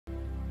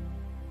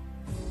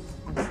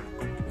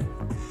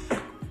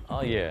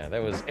Oh yeah,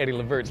 that was Eddie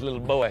Levert's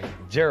little boy,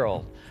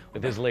 Gerald,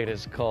 with his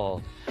latest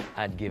called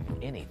I'd Give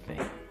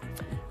Anything.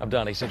 I'm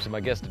Donnie Simpson. My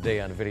guest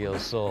today on Video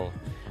Soul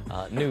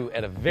knew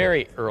at a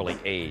very early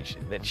age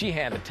that she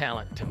had the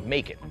talent to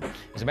make it.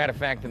 As a matter of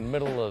fact, in the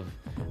middle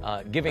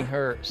of giving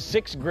her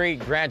 6th grade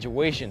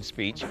graduation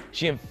speech,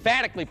 she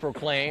emphatically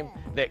proclaimed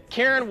that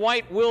Karyn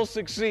White will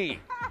succeed.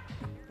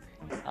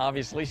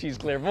 Obviously, she's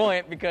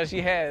clairvoyant because she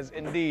has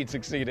indeed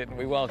succeeded, and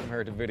we welcome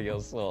her to Video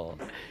Soul.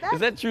 Is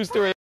that true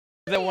story?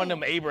 Is that one of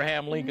them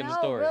Abraham Lincoln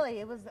stories? No, really.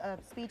 It was a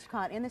speech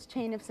called In This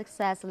Chain of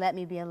Success, Let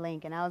Me Be a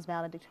Link, and I was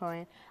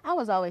valedictorian. I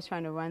was always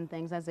trying to run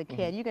things as a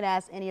kid. You could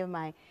ask any of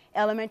my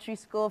elementary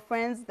school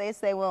friends. They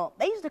say, well,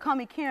 they used to call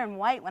me Karyn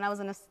White when I was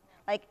in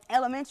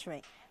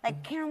elementary.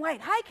 Like, Karyn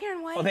White. Hi,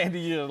 Karyn White. Oh, they had to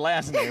use your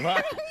last name,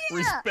 huh? Yeah.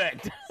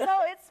 Respect. So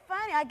it's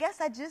funny. I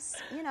guess I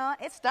just,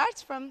 it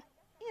starts from,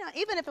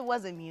 even if it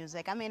wasn't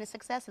music. I mean,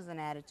 success is an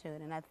attitude,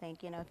 and I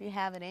think, if you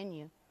have it in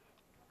you,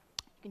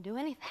 you can do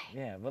anything.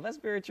 Yeah, well, that's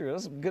very true.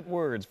 Those are good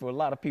words for a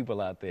lot of people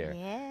out there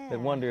that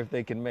wonder if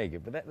they can make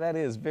it. But that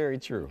is very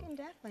true. You can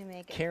definitely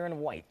make it. Karyn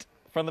White,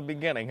 from the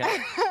beginning,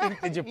 huh?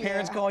 Did your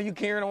parents call you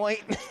Karyn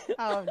White?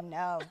 Oh,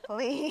 no,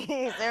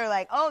 please. They were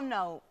like, oh,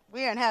 no,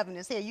 we aren't having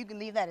this here. You can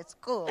leave that at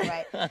school,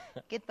 right?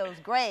 Get those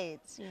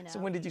grades, So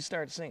when did you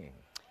start singing?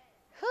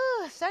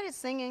 Started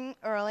singing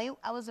early.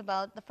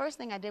 The first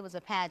thing I did was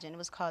a pageant. It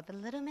was called the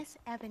Little Miss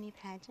Ebony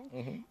Pageant.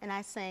 And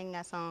I sang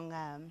a song,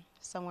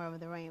 Somewhere Over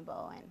the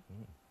Rainbow. And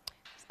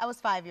I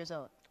was 5 years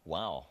old.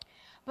 Wow.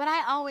 But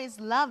I always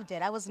loved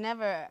it. I was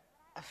never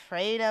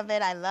afraid of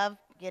it. I loved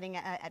getting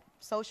at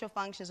social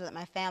functions with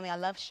my family. I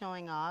loved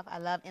showing off. I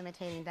loved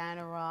imitating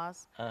Diana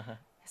Ross.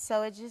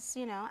 So it just,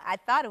 I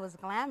thought it was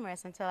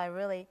glamorous until I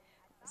really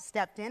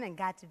stepped in and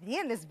got to be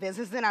in this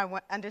business. Then I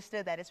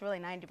understood that it's really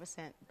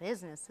 90%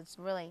 business. It's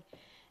really,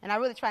 and I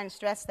really try and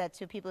stress that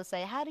to people who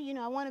say, how do you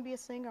know, I want to be a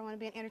singer, I want to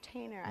be an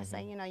entertainer. I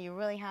say, you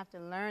really have to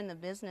learn the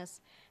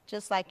business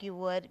just like you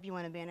would if you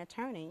want to be an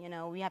attorney.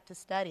 We have to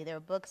study. There are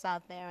books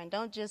out there, and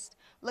don't just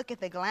look at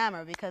the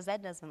glamour because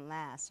that doesn't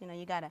last.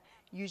 You got to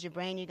use your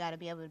brain. You got to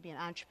be able to be an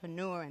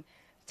entrepreneur and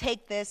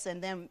take this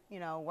and then,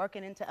 work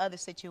it into other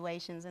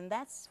situations. And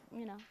that's,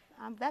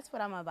 that's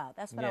what I'm about.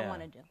 That's what I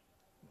want to do.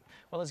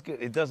 Well, that's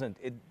good.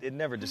 It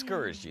never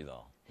discouraged you,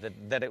 though,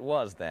 that it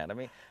was that. I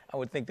mean, I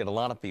would think that a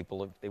lot of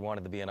people, if they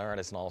wanted to be an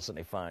artist and all of a sudden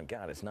they find,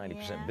 God, it's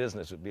 90%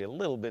 business, would be a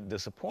little bit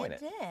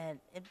disappointed. It did.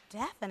 It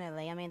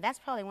definitely. I mean, that's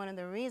probably one of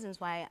the reasons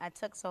why I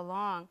took so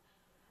long,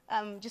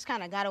 just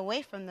kind of got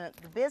away from the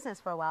business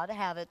for a while to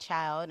have a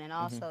child and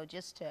also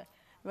just to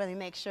really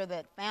make sure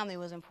that family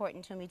was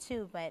important to me,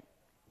 too. But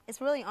it's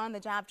really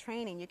on-the-job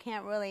training. You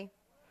can't really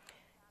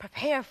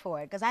prepare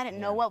for it because I didn't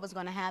know what was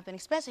going to happen,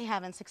 especially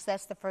having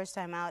success the first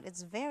time out.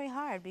 It's very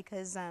hard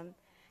because,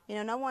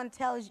 no one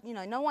tells,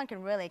 no one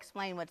can really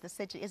explain what the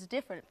situation is. It's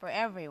different for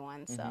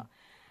everyone. So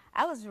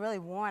I was really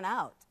worn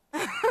out.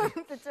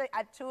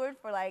 I toured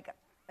for like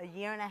a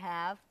year and a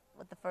half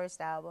with the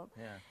first album.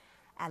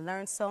 I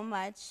learned so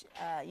much,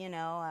 a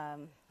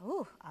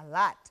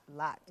lot,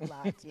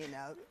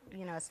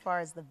 as far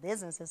as the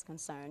business is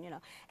concerned,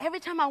 Every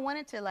time I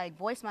wanted to,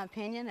 voice my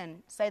opinion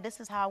and say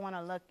this is how I want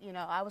to look,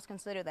 I was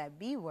considered that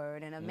B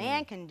word, and a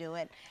man can do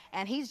it,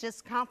 and he's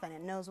just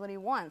confident, knows what he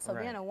wants. So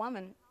being a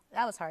woman,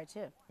 that was hard,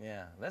 too.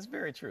 Yeah, that's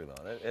very true,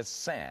 though. It's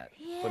sad,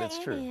 but it's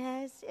true.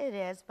 It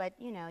is, but,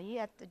 you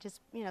have to just,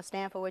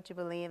 stand for what you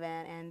believe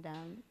in and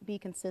be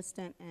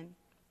consistent and,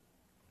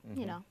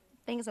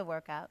 things will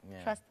work out.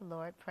 Trust the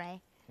Lord,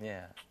 pray.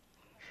 Yeah.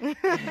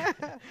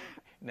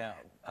 Now,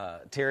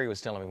 Terry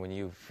was telling me when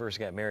you first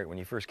got married, when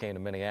you first came to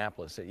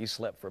Minneapolis, that you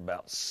slept for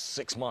about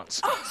 6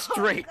 months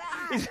straight.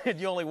 He said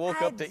you only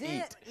woke up to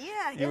eat.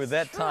 Yeah, you were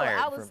that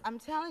tired. I'm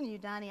telling you,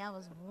 Donnie, I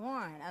was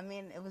worn. I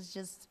mean, it was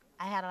just,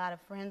 I had a lot of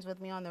friends with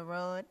me on the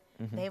road.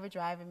 They were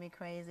driving me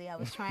crazy. I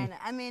was trying to,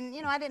 I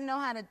didn't know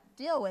how to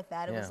deal with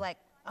that. It was like,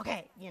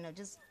 okay,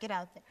 just get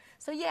out there.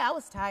 So, yeah, I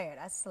was tired.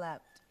 I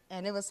slept.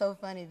 And it was so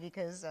funny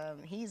because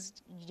he's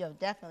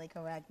definitely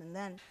correct. And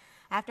then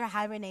after I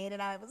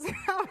hibernated, I was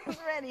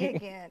ready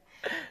again.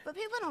 But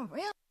people don't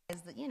realize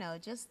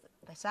that, just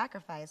the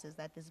sacrifices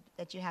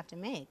that you have to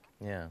make.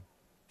 Yeah.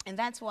 And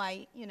that's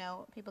why,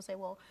 people say,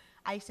 well,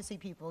 I used to see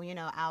people,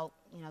 out,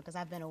 because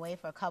I've been away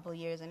for a couple of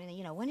years. And,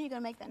 when are you going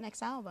to make that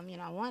next album?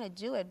 I want to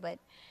do it. But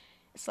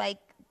it's like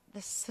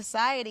the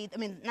society,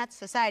 not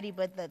society,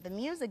 but the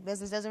music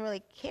business doesn't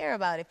really care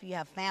about if you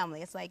have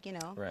family. It's like,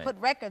 put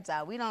records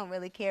out. We don't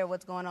really care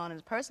what's going on in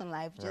his personal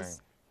life.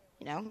 Just,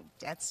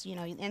 that's,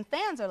 and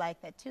fans are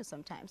like that too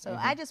sometimes. So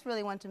I just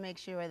really want to make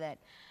sure that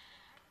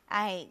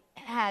I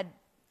had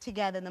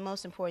together the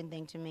most important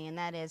thing to me, and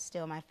that is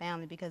still my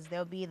family, because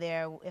they'll be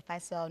there if I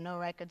sell no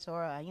records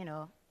or,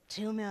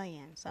 2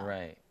 million.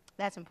 So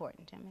that's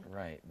important to me.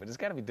 Right. But it's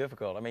got to be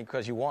difficult.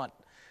 because you want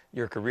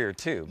your career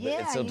too. But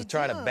Yeah, so to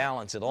try to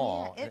balance it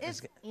all.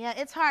 Yeah,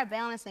 it's hard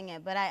balancing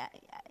it, but I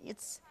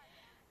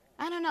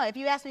don't know. If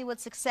you ask me what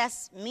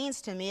success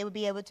means to me, it would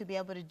be able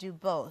to do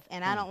both.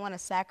 And I don't want to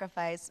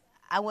sacrifice.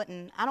 I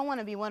don't want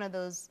to be one of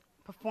those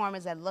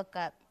performers that look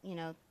up,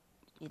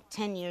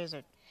 10 years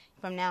or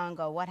from now and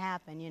go, what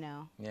happened,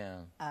 Yeah.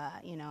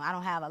 I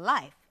don't have a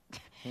life.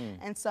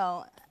 And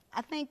so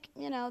I think,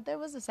 there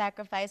was a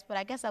sacrifice, but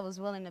I guess I was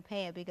willing to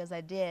pay it because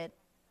I did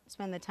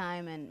spend the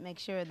time and make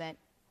sure that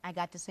I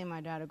got to see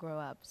my daughter grow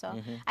up. So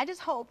I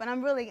just hope, and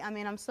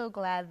I'm so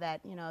glad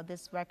that,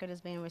 this record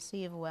is being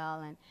received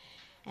well,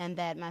 and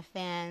that my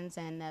fans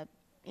and,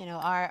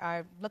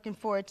 are looking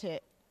forward to,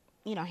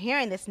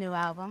 hearing this new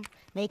album.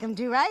 Make them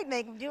do right,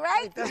 make them do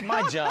right. That's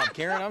my job,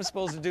 Karyn. I'm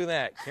supposed to do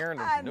that.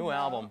 Karyn's new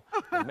album,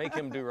 Make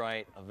Him Do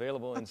Right,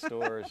 available in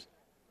stores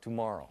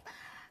tomorrow.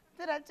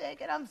 Did I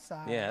take it? I'm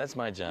sorry. Yeah, that's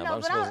my job.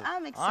 No,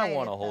 I'm excited. I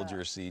want to hold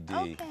your CD.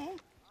 Okay.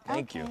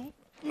 Thank you.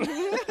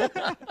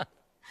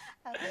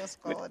 I feel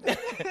scolded.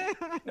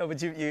 No,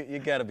 but you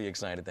got to be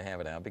excited to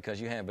have it out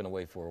because you have been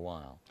away for a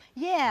while.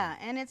 Yeah,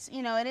 and it's,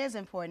 it is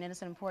important, and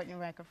it's an important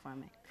record for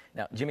me.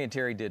 Now, Jimmy and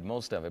Terry did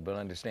most of it, but I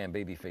understand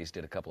Babyface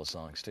did a couple of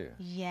songs too.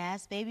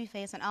 Yes,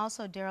 Babyface, and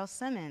also Daryl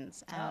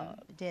Simmons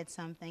did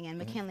something, and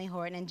McKinley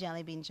Horton and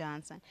Jelly Bean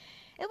Johnson.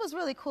 It was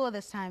really cool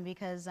this time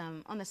because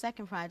on the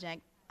second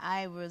project,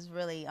 I was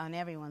really on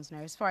everyone's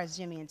nerves, as far as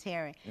Jimmy and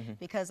Terry,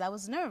 because I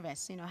was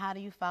nervous. How do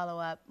you follow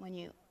up when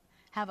you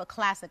have a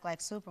classic like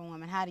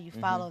Superwoman? How do you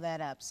follow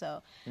that up?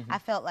 So I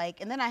felt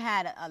like, and then I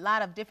had a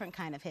lot of different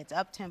kind of hits,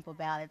 up-tempo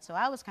ballads, so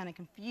I was kind of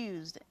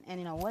confused.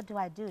 And, what do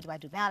I do? Do I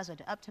do ballads? Do I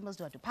do up-tempos?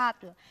 Do I do pop?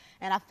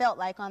 And I felt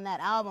like on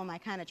that album, I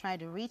kind of tried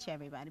to reach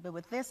everybody. But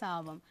with this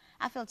album,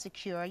 I felt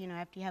secure.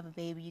 After you have a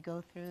baby, you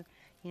go through,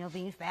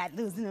 being fat,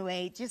 losing the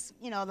weight, just,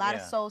 a lot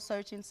of soul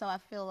searching. So I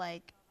feel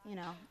like,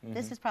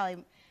 this is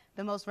probably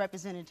the most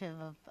representative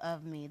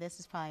of me.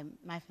 This is probably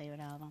my favorite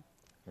album.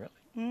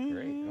 Really?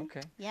 Great.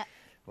 Okay. Yeah.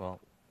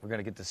 Well, we're going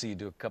to get to see you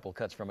do a couple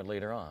cuts from it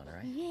later on,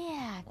 right?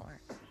 Yeah. All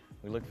right.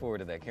 We look forward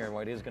to that. Karyn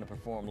White is going to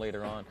perform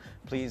later on.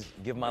 Please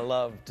give my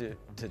love to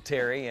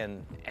Terry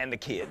and the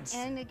kids.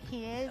 And the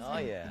kids. Oh,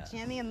 yeah.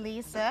 Jimmy and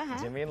Lisa,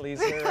 huh? Jimmy and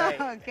Lisa, right.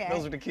 Okay.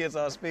 Those are the kids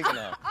I was speaking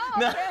of. Oh,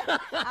 okay.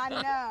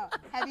 I know.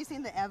 Have you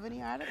seen the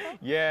Ebony article?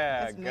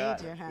 Yeah. It's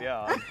major, huh?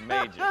 Yeah, it's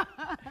major.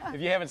 If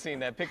you haven't seen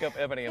that, pick up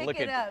Ebony and look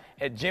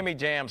at Jimmy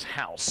Jam's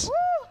house. Woo!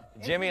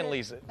 Jimmy and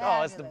Lisa.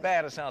 Oh, it's the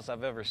baddest house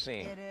I've ever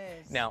seen. It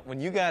is. Now,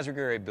 when you guys were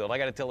getting ready to build, I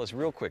got to tell this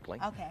real quickly.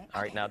 Okay.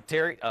 All right. Now,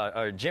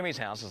 Jimmy's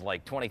house is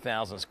like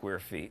 20,000 square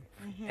feet,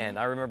 and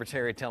I remember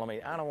Terry telling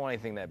me, "I don't want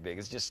anything that big.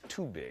 It's just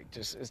too big.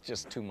 It's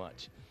just too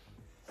much."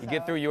 You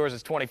get through yours,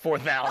 it's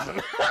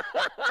 24,000.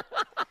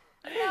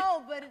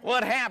 No, but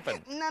what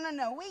happened?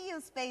 No. We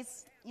use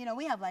space.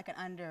 We have like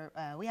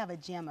we have a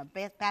gym, a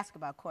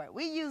basketball court.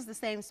 We use the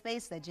same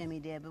space that Jimmy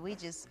did, but we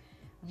just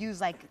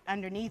use like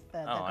underneath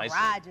the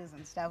garages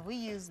and stuff. We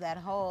use that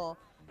whole,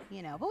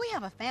 but we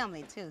have a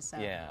family too, so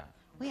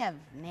we have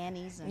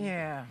nannies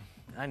and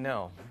I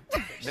know.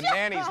 The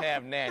nannies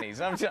have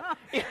nannies. I'm just,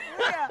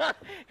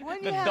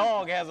 the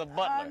dog has a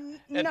butler.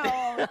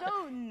 No.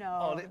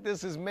 Oh,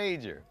 this is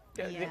major.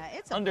 Yeah,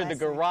 it's a under blessing.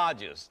 the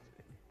garages.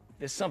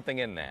 There's something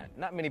in that.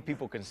 Not many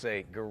people can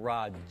say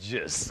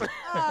garages.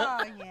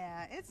 Oh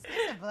yeah, it's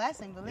a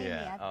blessing. Believe me,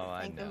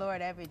 I thank know. the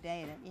Lord every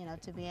day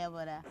that to be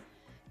able to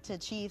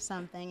achieve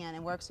something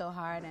and work so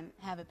hard and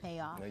have it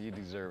pay off. No, you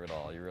deserve it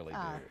all. You really do.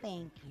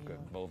 Thank you.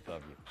 Good, both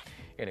of you.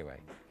 Anyway,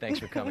 thanks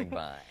for coming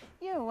by.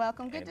 You're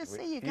welcome. Good to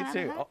see you. You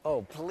too.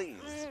 Oh,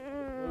 please.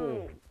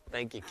 Ooh.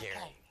 Thank you,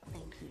 Karyn.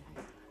 Thank you.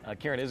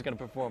 Karyn is going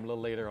to perform a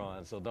little later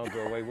on, so don't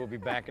go away. We'll be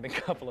back in a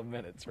couple of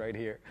minutes right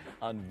here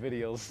on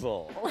Video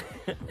Soul.